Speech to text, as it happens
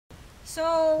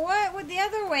So, what would the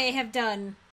other way have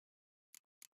done?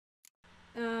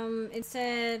 It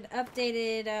said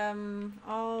updated,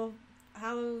 All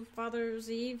Hallow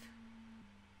Father's Eve.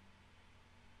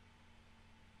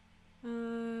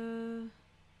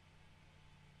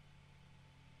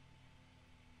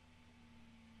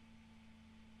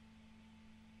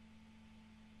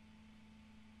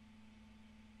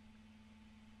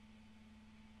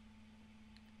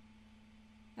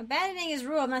 Abandoning his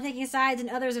rule of not taking sides in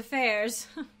others' affairs.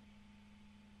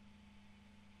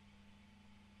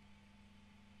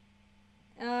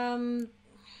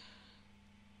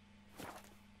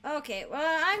 Okay,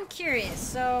 well, I'm curious,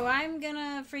 so I'm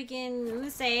gonna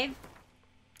save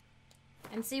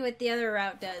and see what the other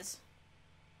route does.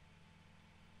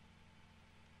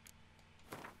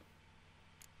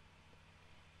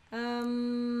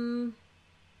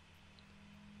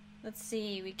 Let's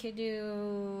see, we could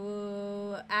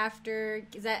do after,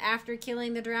 is that after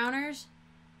killing the drowners?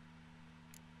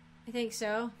 I think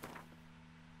so.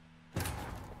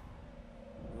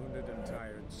 Wounded and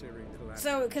tired, Siri collapsed.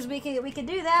 So, because we could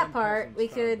do that part, we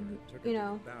could, you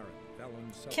know,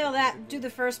 kill that, do the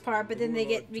first part, but then we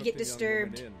get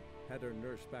disturbed. Had her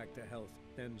nursed back to health,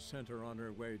 then sent her on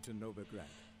her way to Novigrad.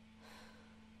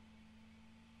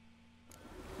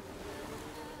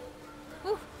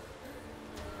 Whew.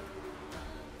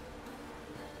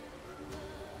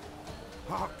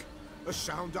 Hark! A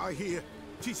sound I hear.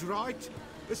 'Tis right.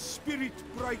 A spirit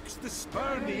breaks the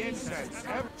Burn the incense.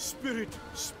 Spirit,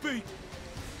 speak.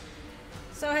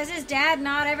 So has his dad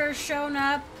not ever shown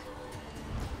up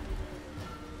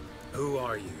Who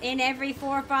are you? in every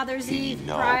Forefather's Eve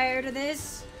prior to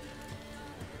this?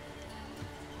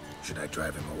 Should I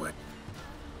drive him away?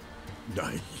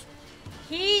 Nay.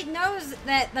 He knows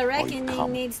that the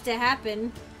reckoning needs to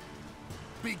happen.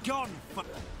 Be gone!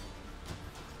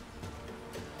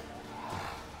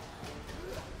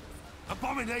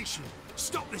 Abomination!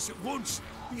 Stop this at once!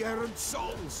 The errant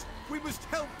souls. We must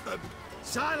help them.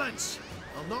 Silence!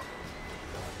 I'll not...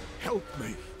 Help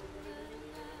me.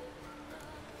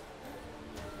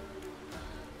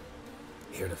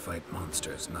 Here to fight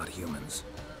monsters, not humans.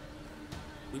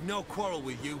 We've no quarrel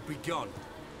with you. Be gone.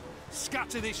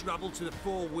 Scatter this rabble to the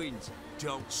four winds.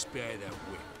 Don't spare their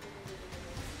wit.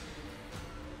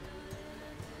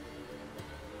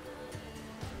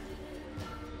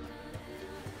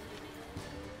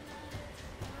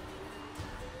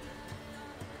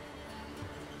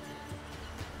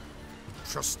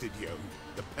 Trusted you,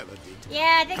 the Pella did.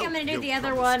 Yeah, I think I'm Help gonna do you the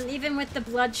other promised. one, even with the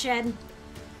bloodshed.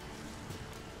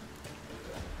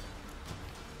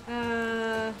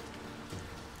 I'm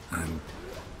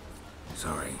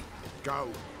sorry. Go.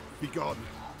 Be gone.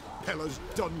 Pella's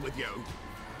done with you.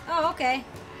 Oh, okay.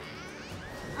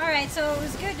 Alright, so it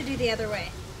was good to do the other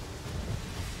way.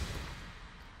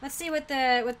 Let's see what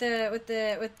the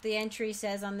entry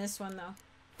says on this one though.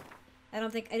 I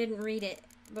didn't read it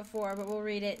before, but we'll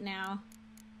read it now.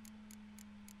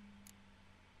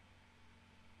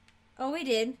 Oh, we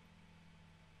did.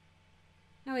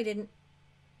 No, we didn't.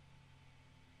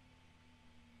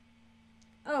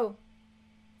 Oh,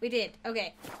 we did.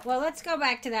 Okay. Well, let's go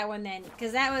back to that one then,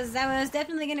 because that was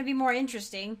definitely going to be more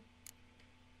interesting.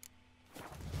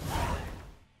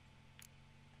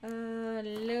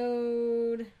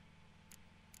 Load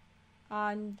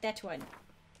on that one.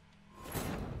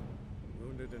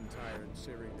 Wounded and tired,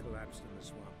 Siri collapsed in the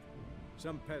swamp.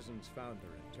 Some peasants found her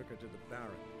and took her to the Baron,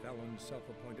 Vellon's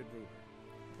self-appointed ruler.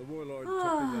 The warlord took the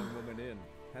young woman in,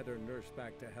 had her nursed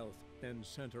back to health, then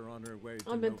sent her on her way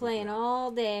to I've been playing all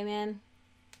day, man.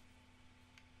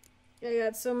 I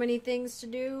got so many things to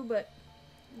do, but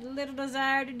little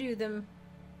desire to do them.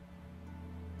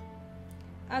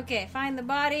 Okay, find the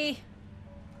body.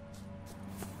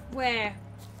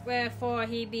 Wherefore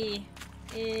he be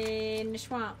in the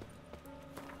swamp.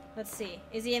 Let's see.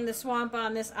 Is he in the swamp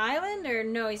on this island, or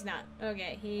no, he's not?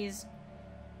 Okay, he's...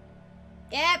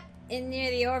 Yep, in near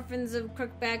the Orphans of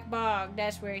Crookback Bog.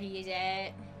 That's where he is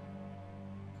at.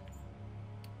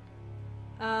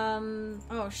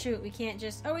 Oh shoot, we can't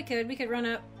just... Oh, we could run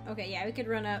up. Okay, yeah, we could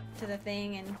run up to the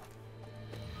thing and...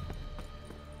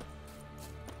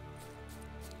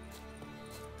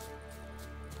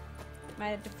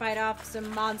 Might have to fight off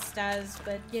some monsters,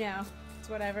 but, you know, it's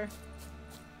whatever.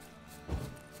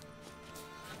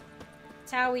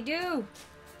 That's how we do!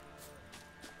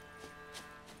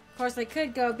 Of course, I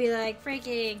could go be like,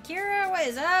 freaking Kira, what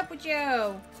is up with you?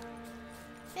 I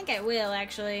think I will,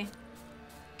 actually.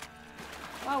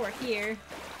 While we're here.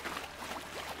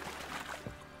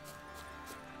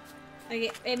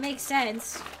 Like, it makes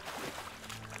sense.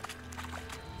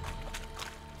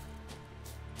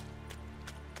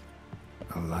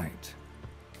 A light.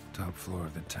 top floor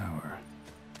of the tower.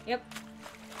 Yep.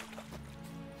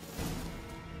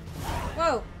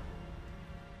 Whoa.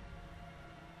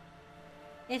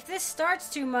 If this starts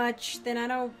too much, then I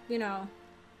don't, you know.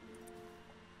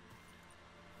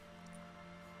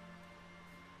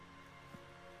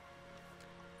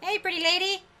 Hey, pretty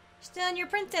lady. Still in your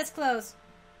princess clothes.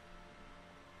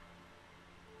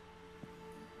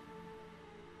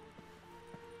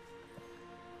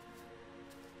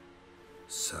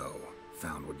 So,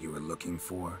 found what you were looking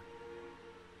for?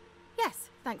 Yes,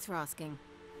 thanks for asking.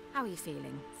 How are you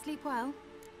feeling? Sleep well?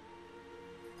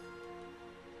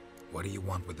 What do you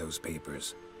want with those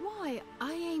papers? Why,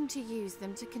 I aim to use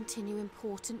them to continue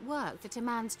important work that a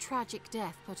man's tragic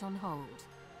death put on hold.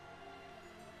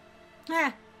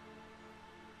 Ah.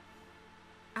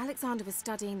 Alexander was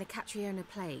studying the Catriona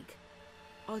plague.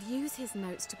 I'll use his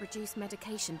notes to produce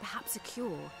medication, perhaps a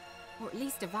cure, or at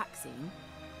least a vaccine.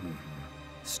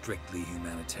 Strictly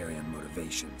humanitarian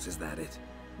motivations, is that it?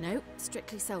 No,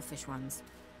 strictly selfish ones.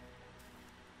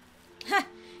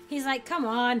 He's like, come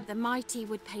on. The mighty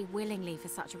would pay willingly for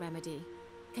such a remedy.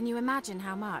 Can you imagine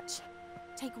how much?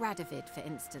 Take Radovid, for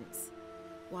instance.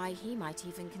 Why, he might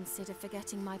even consider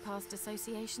forgetting my past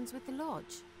associations with the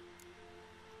Lodge.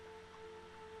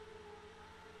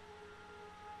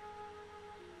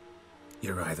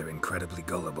 You're either incredibly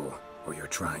gullible, or you're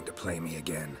trying to play me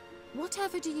again.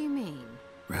 Whatever do you mean?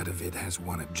 Radovid has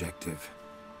one objective: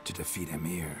 to defeat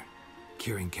Emir.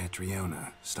 Curing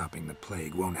Catriona, stopping the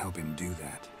plague, won't help him do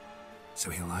that. So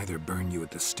he'll either burn you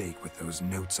at the stake with those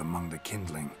notes among the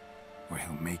kindling, or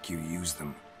he'll make you use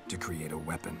them to create a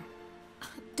weapon.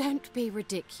 Don't be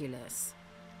ridiculous.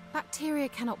 Bacteria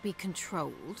cannot be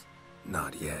controlled.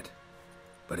 Not yet.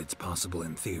 But it's possible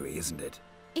in theory, isn't it?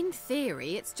 In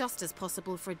theory, it's just as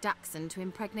possible for a Dachshund to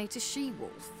impregnate a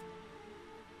she-wolf.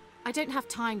 I don't have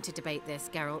time to debate this,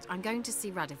 Geralt. I'm going to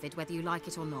see Radovid whether you like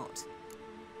it or not.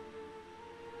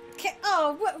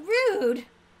 Oh, what rude!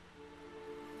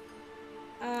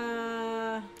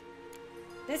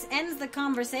 This ends the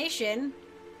conversation.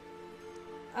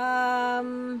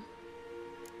 I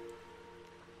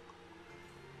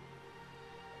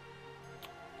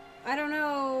don't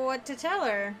know what to tell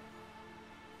her.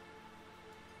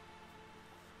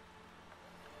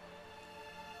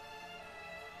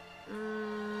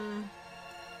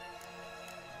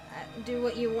 Do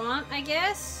what you want, I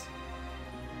guess?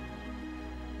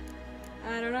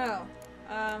 I don't know.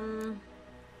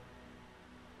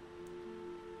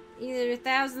 Either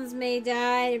thousands may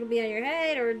die, it'll be on your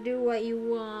head, or do what you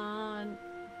want.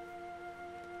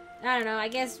 I don't know, I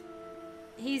guess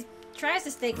he tries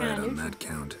to stay kind Right of on neutral. that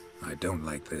count. I don't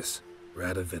like this.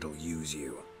 Radovid'll use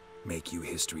you. Make you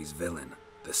history's villain,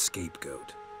 the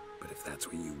scapegoat. But if that's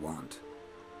what you want...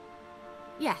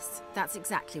 Yes, that's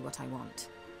exactly what I want.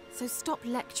 So stop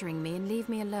lecturing me and leave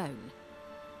me alone.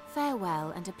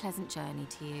 Farewell and a pleasant journey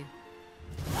to you.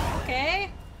 Okay.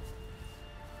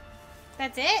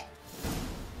 That's it?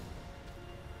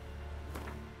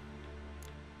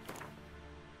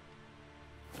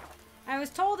 I was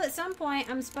told at some point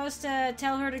I'm supposed to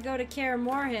tell her to go to Kaer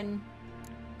Morhen.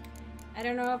 I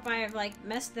don't know if I've, like,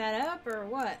 messed that up or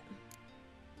what.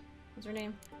 What's her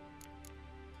name?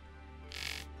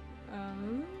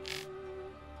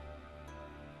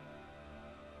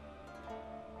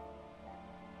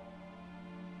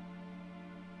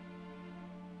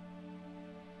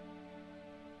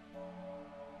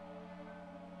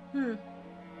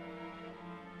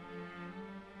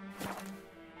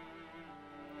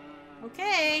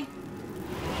 Okay.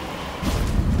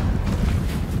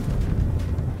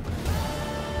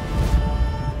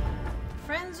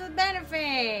 Friends with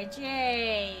benefits,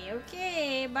 yay.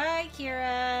 Okay, bye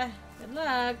Kira. Good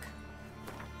luck.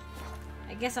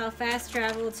 I guess I'll fast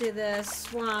travel to the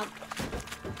swamp.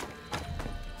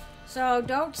 So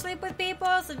don't sleep with people.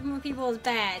 Sleeping with people is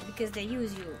bad because they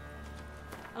use you.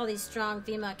 All these strong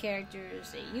female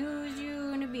characters, they use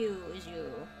you and abuse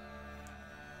you.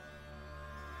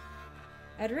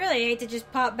 I'd really hate to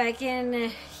just pop back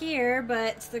in here,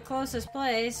 but it's the closest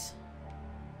place.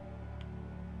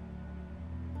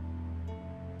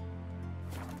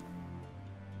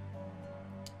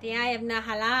 The Eye of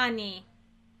Nahalani.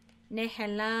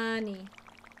 Nehalani.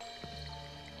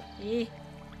 Eh.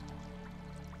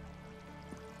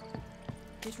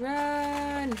 Just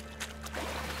run!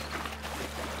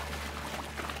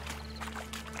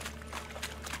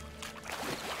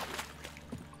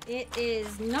 It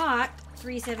is not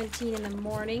 3:17 in the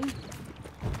morning.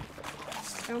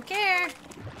 Don't care.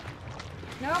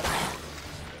 Nope.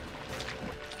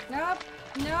 Nope.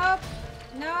 Nope.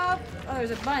 Nope. Oh,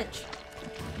 there's a bunch.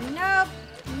 Nope.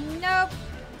 Nope.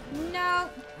 Nope.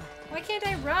 Why can't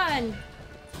I run?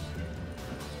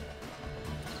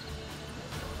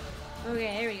 Okay,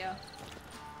 here we go.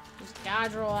 Just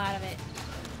dodge roll out of it.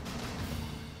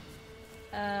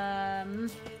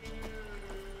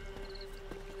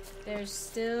 There's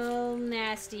still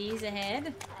nasties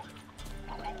ahead.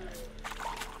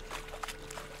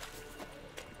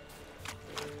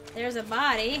 There's a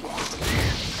body.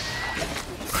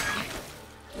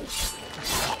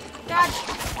 Dodge!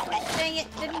 Dang it,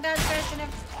 didn't dodge fast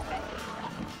enough. Okay.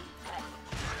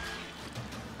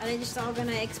 Are they just all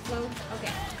gonna explode?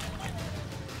 Okay.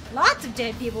 Lots of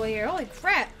dead people here, holy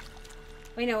crap!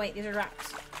 Wait, no, wait, these are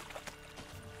rocks.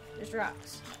 There's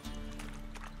rocks.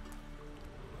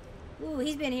 Ooh,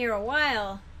 he's been here a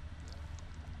while.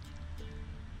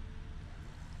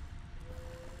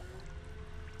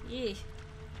 Yee.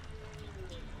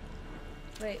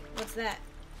 Wait, what's that?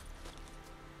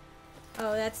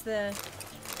 Oh, that's the...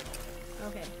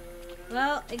 Okay.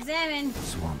 Well, examine.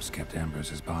 Swamps kept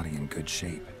Ambrose's body in good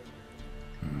shape.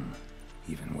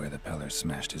 Even where the Peller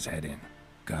smashed his head in.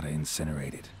 Gotta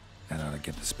incinerate it. That ought to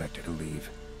get the Spectre to leave.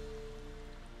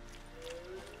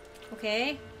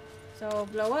 Okay. So,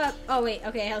 blow up. Oh, wait.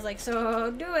 Okay, I was like,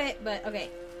 so do it. But, okay.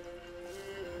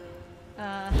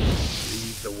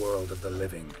 Leave the world of the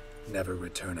living. Never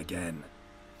return again.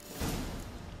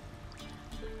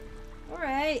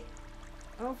 Alright.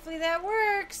 Hopefully that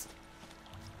works.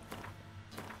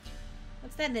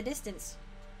 What's that in the distance?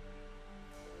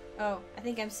 Oh, I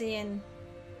think I'm seeing...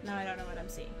 No, I don't know what I'm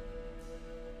seeing.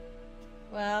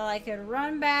 Well, I could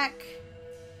run back.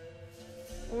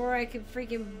 Or I could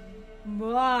freaking...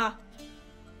 Blah.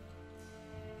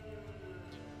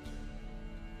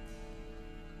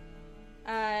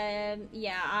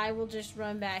 Yeah, I will just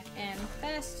run back and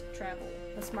fast travel.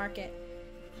 Let's mark it.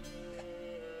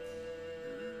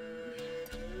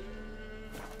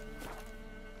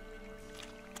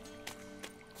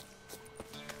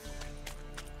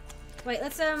 Wait,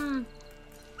 let's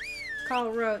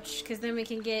call Roach, because then we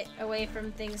can get away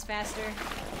from things faster.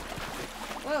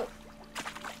 Whoa.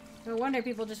 No wonder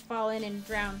people just fall in and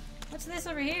drown. What's this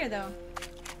over here, though?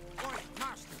 Oi,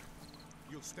 Master!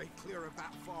 You'll stay clear of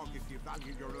that fog if you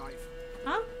value your life.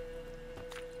 Huh?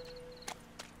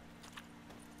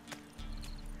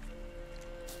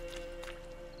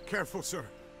 Careful, sir.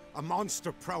 A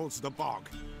monster prowls the bog.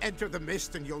 Enter the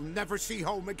mist and you'll never see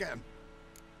home again.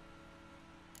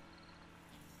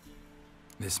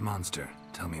 This monster,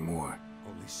 tell me more.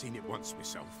 Only seen it once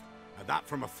myself. And that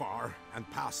from afar and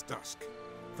past dusk.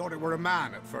 Thought it were a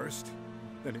man at first.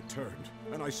 Then it turned,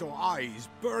 and I saw eyes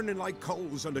burning like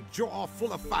coals and a jaw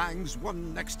full of fangs,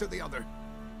 one next to the other.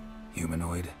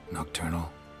 Humanoid? Nocturnal?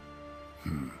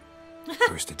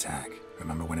 First attack.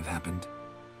 Remember when it happened?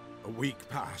 A week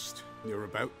passed, near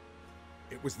about.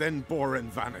 It was then Boren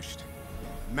vanished.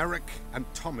 Merrick and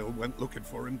Tomil went looking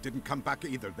for him, didn't come back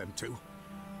either, them two.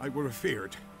 I were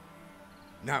afeard.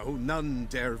 Now none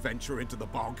dare venture into the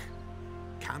bog.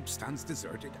 Camp stands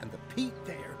deserted, and the peat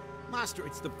there, Master,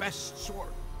 it's the best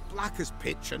sort. Black as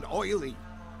pitch and oily.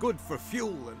 Good for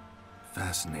fuel and...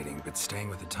 Fascinating, but staying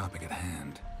with the topic at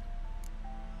hand.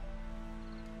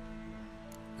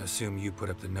 Assume you put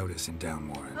up the notice in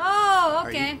Downwarren. Oh,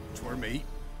 okay. Aye, 'twere me.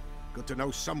 Good to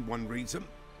know someone reads them.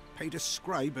 Paid a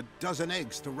scribe a dozen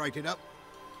eggs to write it up.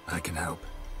 I can help.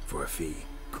 For a fee.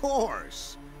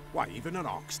 Course! Why, even an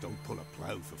ox don't pull a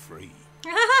plough for free.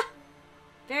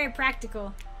 Very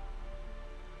practical.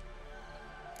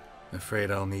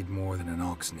 Afraid I'll need more than an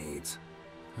ox needs.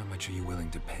 How much are you willing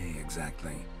to pay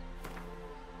exactly?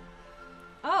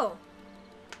 Oh.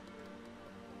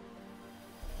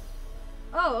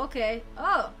 Oh, okay.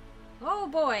 Oh. Oh,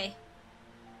 boy.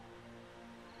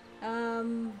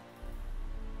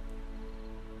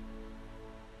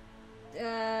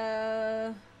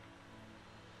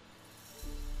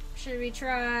 Should we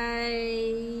try...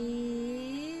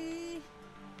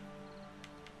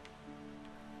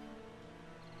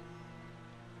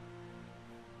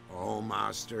 Oh,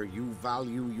 Master, you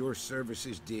value your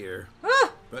services dear.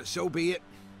 Ah! But so be it.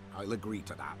 I'll agree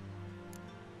to that.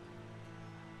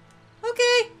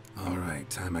 Okay. Alright,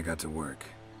 time I got to work.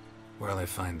 Where'll I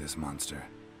find this monster?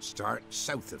 Start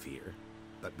south of here,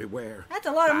 but beware. That's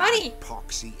a lot of money. Bad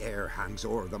poxy air hangs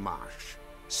o'er the marsh.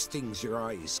 Stings your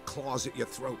eyes, claws at your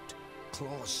throat.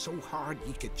 Claws so hard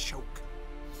ye could choke.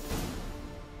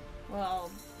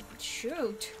 Well,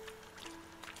 shoot.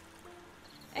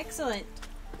 Excellent.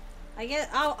 I guess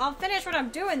I'll finish what I'm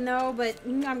doing though, but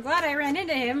I'm glad I ran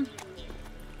into him.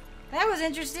 That was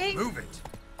interesting. Move it.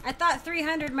 I thought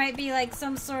 300 might be like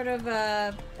some sort of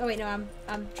oh wait, no,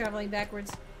 I'm traveling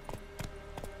backwards.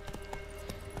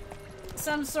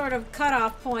 some sort of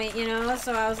cutoff point, you know?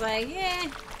 So I was like,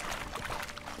 yeah.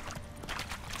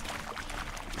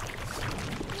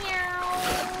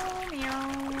 Meow,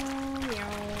 meow, meow.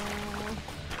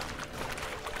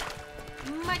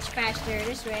 Much faster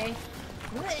this way.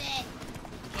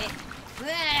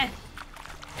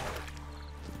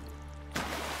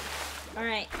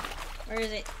 Alright. Where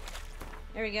is it?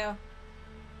 There we go.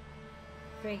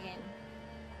 Friggin'.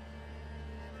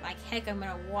 Like heck, I'm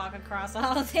gonna walk across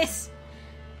all of this.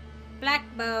 Black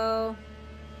bow.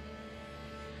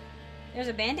 There's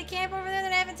a bandit camp over there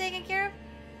that I haven't taken care of?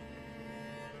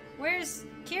 Where's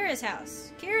Kira's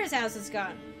house? Kira's house is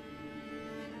gone.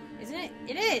 Isn't it?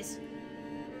 It is.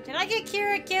 Did I get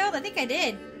Kira killed? I think I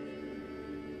did.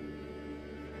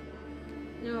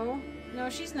 No. No,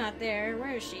 she's not there.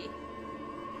 Where is she?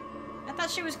 I thought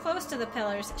she was close to the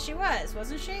pillars. She was,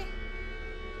 wasn't she? I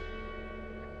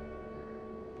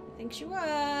think she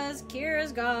was.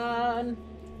 Kira's gone.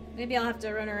 Maybe I'll have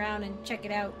to run around and check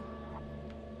it out.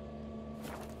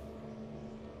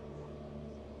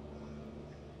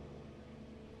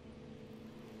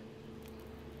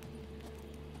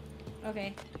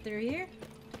 Okay, through here?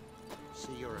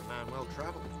 See, you're a man well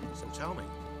traveled. So tell me,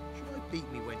 should I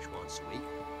beat me wench once a week,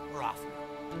 or often?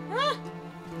 Huh?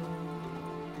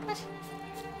 What?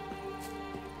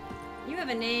 You have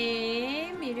a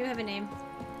name. You do have a name.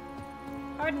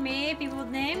 Pardon me, people with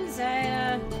names.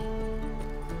 I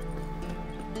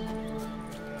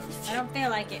don't feel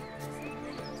like it.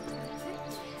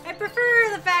 I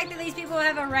prefer the fact that these people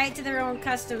have a right to their own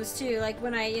customs, too. Like,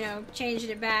 when I, you know, changed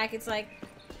it back, it's like,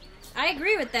 I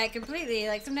agree with that completely.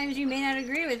 Like, sometimes you may not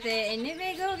agree with it, and it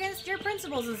may go against your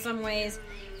principles in some ways.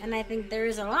 And I think there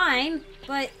is a line,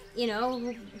 but, you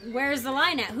know, where's the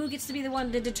line at? Who gets to be the one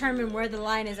to determine where the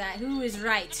line is at? Who is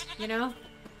right, you know?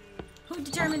 Who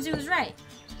determines who is right?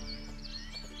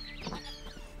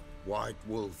 White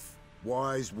wolf,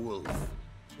 wise wolf.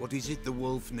 What is it the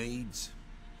wolf needs?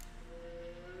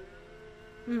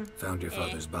 Found your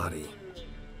father's body.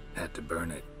 Had to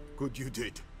burn it. Good you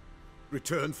did.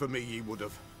 Return for me ye would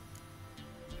have.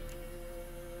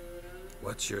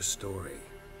 What's your story?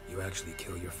 You actually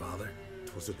kill your father?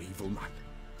 'Twas an evil man.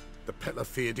 The Peller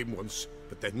feared him once,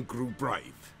 but then grew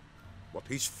brave. What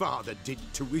his father did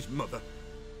to his mother,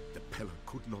 the Peller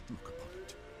could not look upon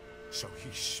it. So he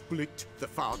split the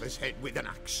father's head with an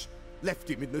axe, left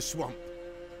him in the swamp.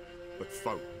 But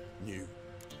folk knew.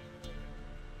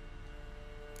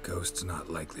 Ghost's not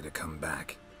likely to come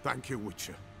back. Thank you,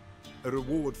 Witcher. A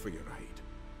reward for your aid.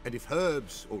 And if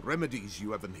herbs or remedies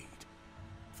you ever need,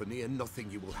 for near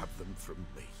nothing you will have them from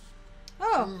me.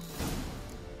 Oh.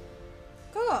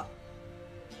 Cool.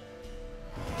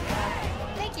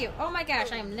 Thank you. Oh my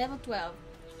gosh, I am level 12.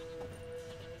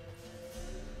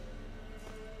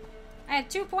 I have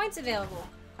 2 points available.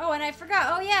 Oh, and I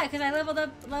forgot. Oh yeah, because I leveled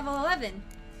up level 11.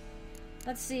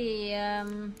 Let's see. I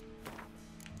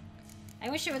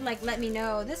wish it would like let me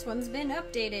know this one's been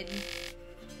updated.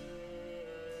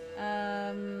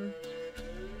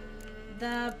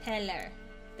 The Peller.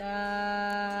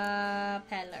 The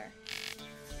Peller.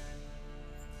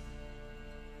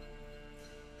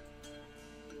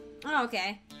 Oh,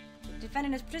 okay.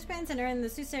 Defending his participants and earn the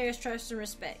soothsayer's trust and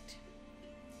respect.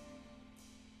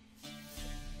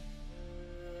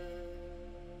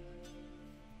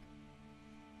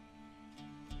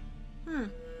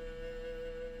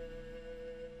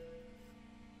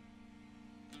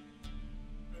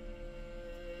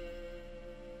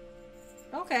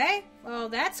 Okay, well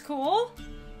that's cool.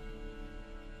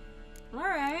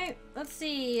 Alright, let's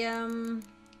see, how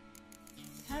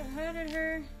did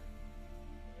her...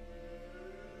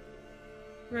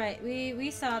 Right,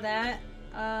 we saw that.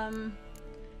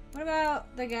 What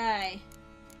about the guy?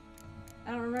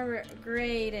 I don't remember.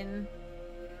 Graydon.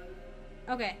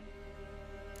 Okay.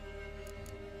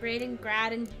 Graydon,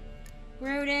 Graydon,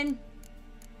 Gruden.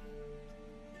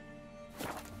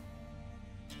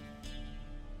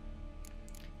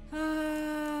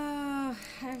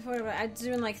 I'm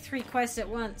doing like 3 quests at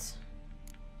once.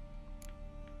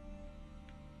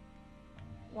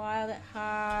 Wild at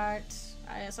Heart.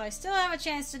 So I still have a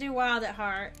chance to do Wild at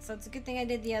Heart. So it's a good thing I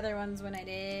did the other ones when I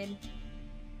did.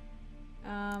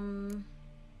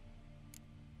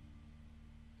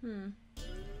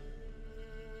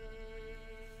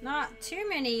 Not too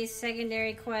many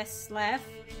secondary quests left.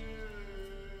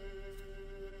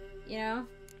 You know?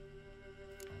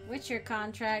 Witcher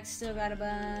contracts, still got a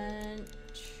bunch.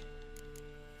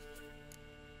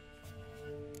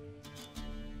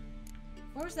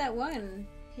 What was that one?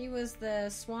 He was the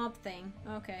swamp thing.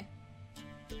 Okay.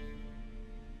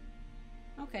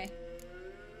 Okay.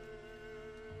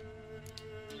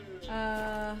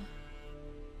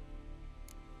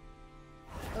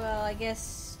 I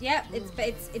guess. Yep,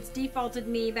 it's defaulted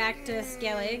me back to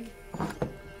Skellig.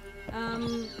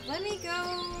 Let me go.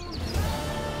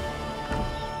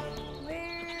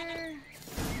 Where?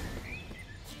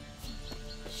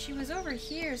 She was over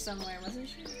here somewhere, wasn't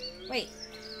she? Wait.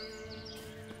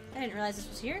 I didn't realize this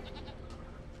was here.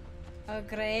 A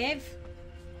grave.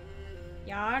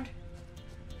 Yard.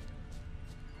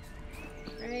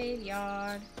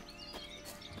 Graveyard.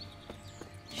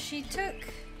 She took...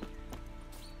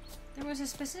 There was a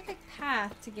specific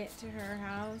path to get to her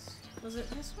house. Was it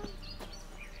this one?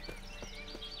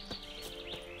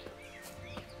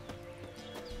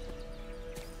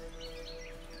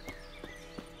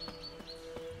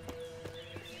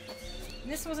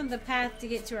 This wasn't the path to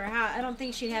get to her house. I don't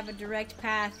think she'd have a direct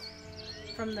path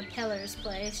from the Peller's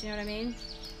place, you know what I mean?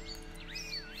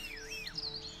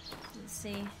 Let's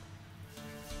see.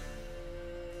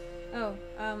 Oh,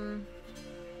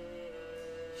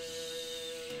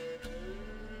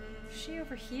 is she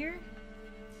over here?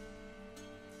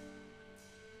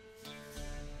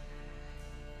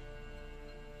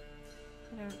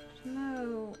 I don't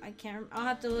know. I can't. I'll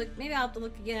have to look. Maybe I'll have to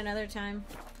look again another time.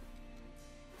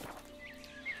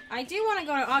 I do want to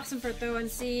go to Oxenford though and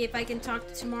see if I can talk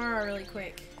to Tamara really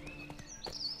quick.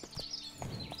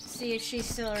 See if she's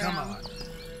still around. Come on.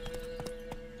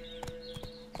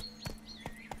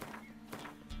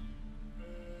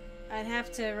 I'd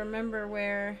have to remember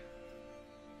where.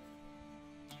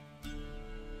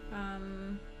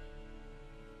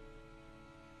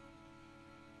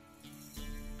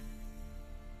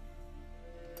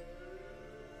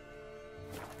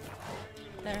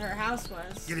 That her house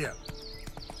was. Giddy up.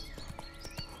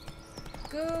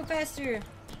 Go faster.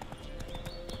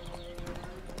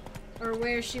 Or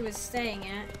where she was staying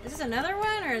at. Is this another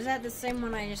one, or is that the same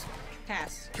one I just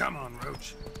passed? Come on,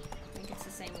 Roach. I think it's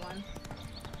the same one.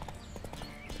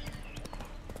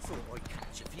 Thought I'd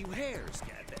catch a few hares,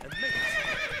 get a bit of meat.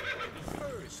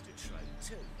 Furs to trade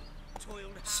too.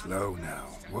 Toiled hard. Slow now.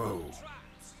 Whoa.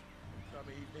 Some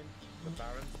evening, the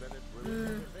Baron's been at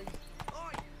ruin.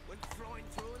 I went flying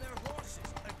through their horses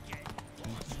again.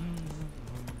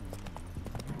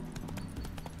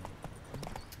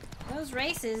 Those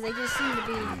races, they just seem to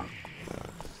be...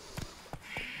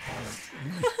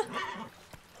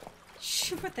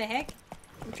 What the heck?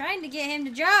 I'm trying to get him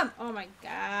to jump! Oh my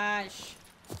gosh.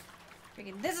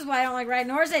 Freaking, this is why I don't like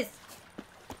riding horses!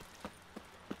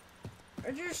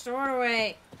 Put your sword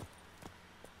away.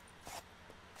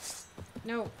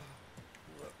 No.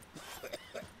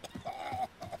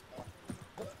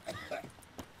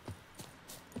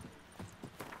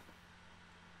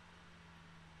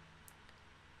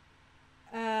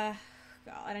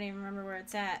 God, I don't even remember where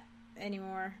it's at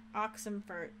anymore.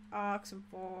 Oxenford.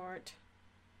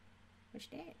 Which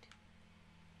date?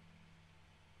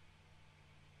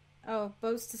 Oh,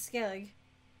 boats to Skellig.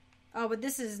 Oh, but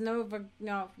this is Novigrad.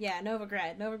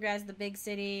 Novigrad's the big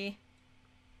city.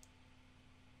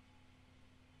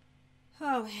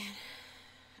 Oh, man.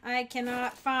 I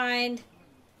cannot find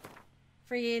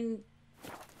freaking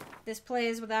this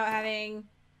place without having...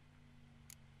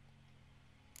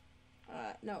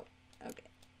 no. Okay.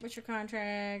 What's your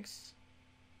contracts?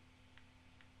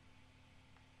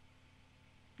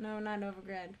 No, not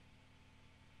Novigrad.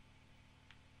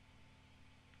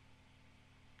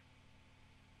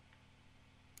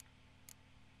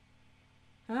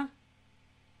 Huh?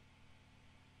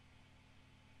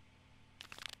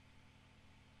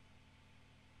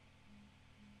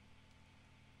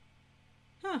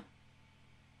 Huh.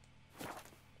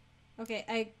 Okay,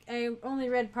 I only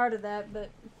read part of that, but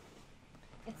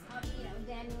it's not, you know,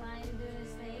 Dandelion doing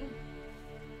his thing.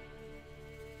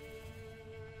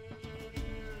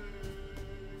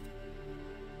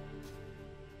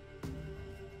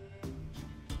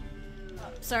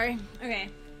 Oh, sorry. Okay.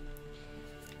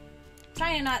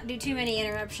 Trying to not do too many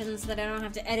interruptions, so that I don't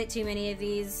have to edit too many of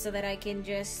these, so that I can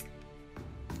just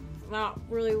not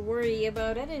really worry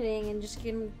about editing and just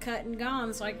get them cut and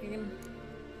gone, so I can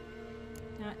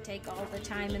not take all the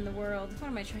time in the world. What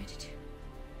am I trying to do?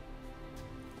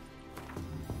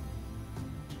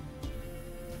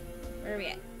 Where are we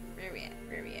at? Where are we at?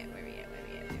 Where are we at? Where are we at? Where are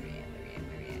we at? Where are we at? Where are we at?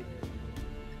 Where are we at?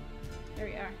 There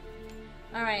we are.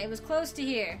 Alright, it was close to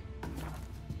here.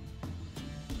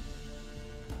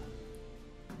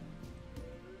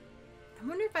 I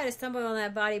wonder if I'd have stumbled on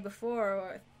that body before,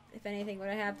 or if anything would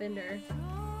have happened, or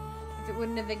if it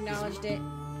wouldn't have acknowledged it.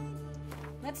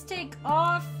 Let's take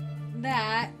off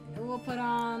that. We'll put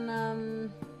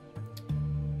on,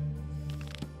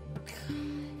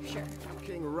 sure.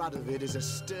 King Radovid is a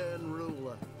stern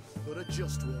ruler, but a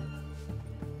just one.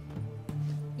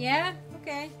 Yeah?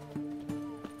 Okay.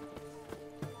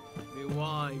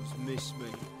 wives miss me.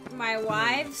 My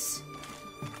wives?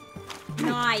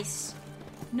 Nice.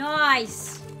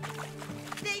 Nice.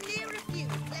 They may refuse.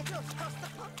 Let us cross the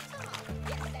pond.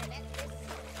 Yes, they let this.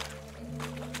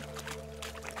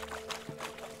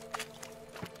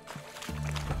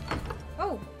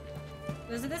 Oh.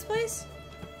 Was it this place?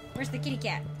 Where's the kitty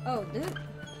cat? Oh, dude.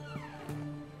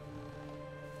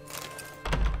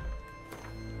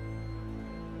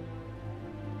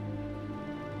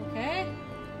 Okay.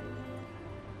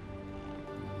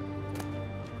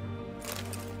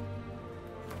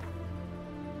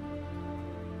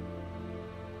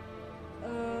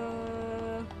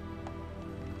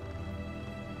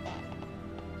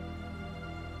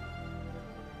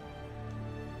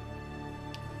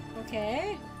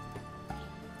 Okay.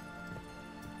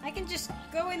 I can just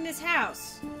go in this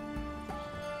house.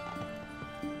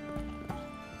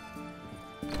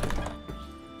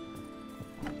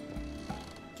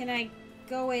 Can I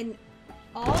go in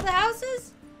all the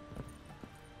houses?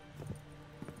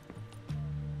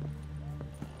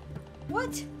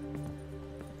 What?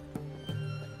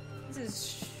 This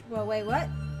is... well, wait, what?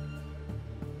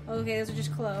 Okay, those are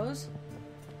just clothes.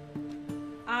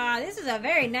 Ah, this is a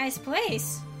very nice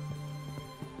place.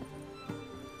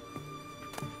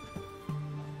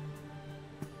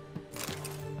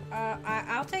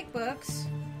 I'll take books.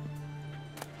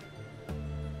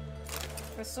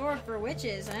 A sword for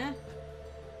witches, huh?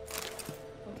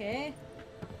 Okay.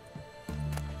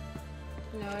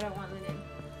 No, I don't want linen.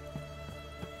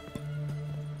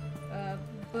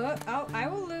 Book. Oh, I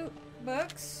will loot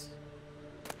books.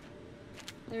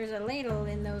 There's a ladle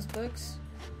in those books.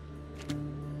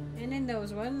 And in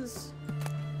those ones.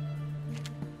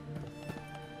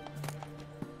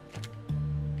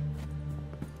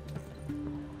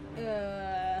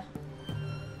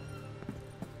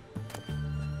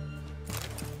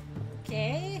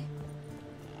 Okay.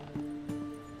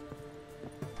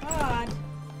 God.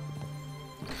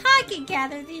 I can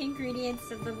gather the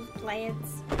ingredients of the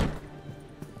plants.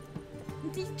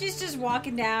 Just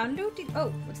walking down. Oh,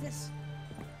 what's this?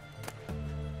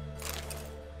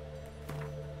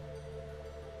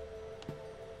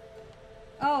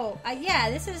 Oh, yeah,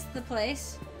 this is the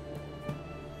place.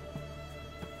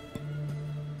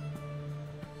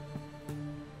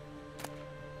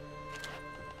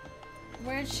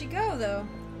 Where'd she go, though?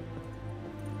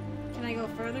 Can I go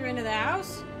further into the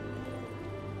house?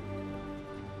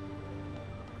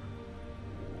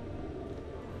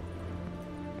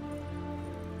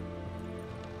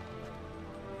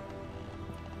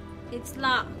 It's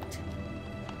locked.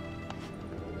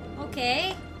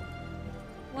 Okay.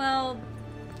 Well,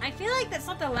 I feel like that's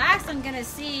not the last I'm gonna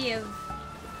see of...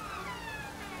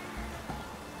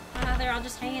 oh, they're all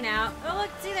just hanging out. Oh,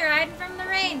 look, see, they're hiding from the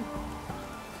rain.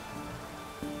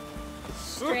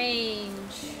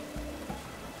 Strange.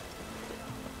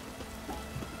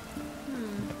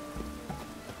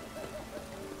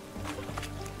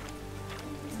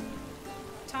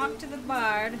 Talk to the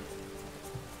bard.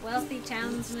 Wealthy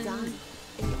townsman.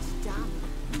 It's done.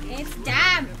 It's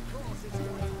done. Of course it's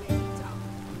going to be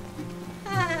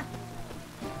done.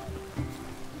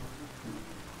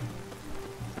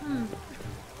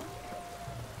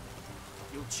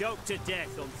 You'll choke to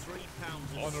death on 3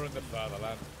 pounds of... Honor in the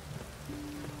fatherland.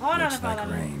 Hold on, Looks like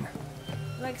rain.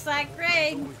 Looks like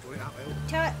rain. Always going uphill.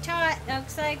 Tut tut.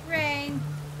 Looks like rain.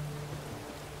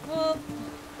 Well.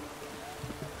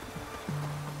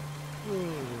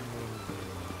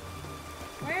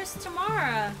 Where's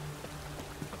Tamara?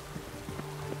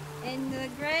 And the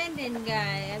Grandin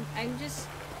guy. I'm just.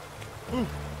 Feel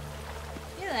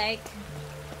like.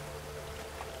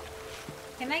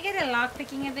 Can I get a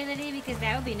lockpicking ability? Because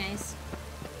that would be nice.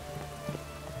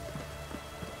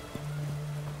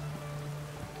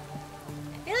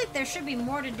 I feel like there should be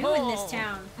more to do in this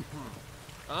town.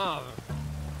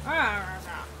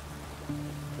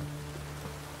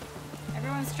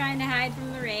 Everyone's trying to hide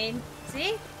from the rain.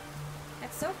 See?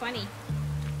 That's so funny.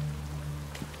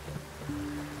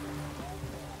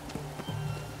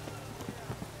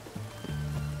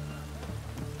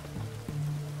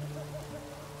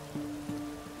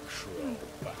 Crawl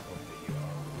back under your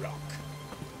rock.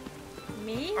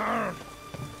 Me?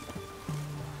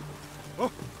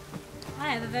 I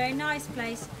have a very nice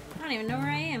place. I don't even know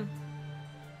where I am.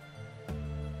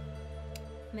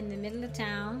 I'm in the middle of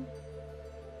town.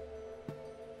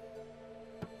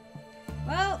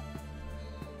 Well,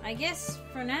 I guess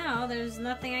for now there's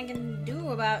nothing I can do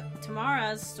about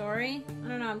Tamara's story. I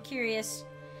don't know, I'm curious.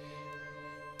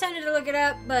 Tempted to look it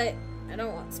up, but I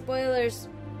don't want spoilers.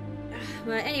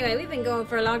 But anyway, we've been going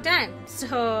for a long time. So,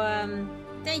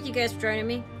 thank you guys for joining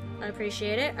me. I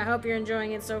appreciate it. I hope you're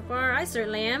enjoying it so far. I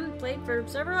certainly am. Played for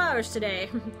several hours today.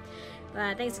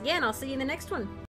 But thanks again. I'll see you in the next one.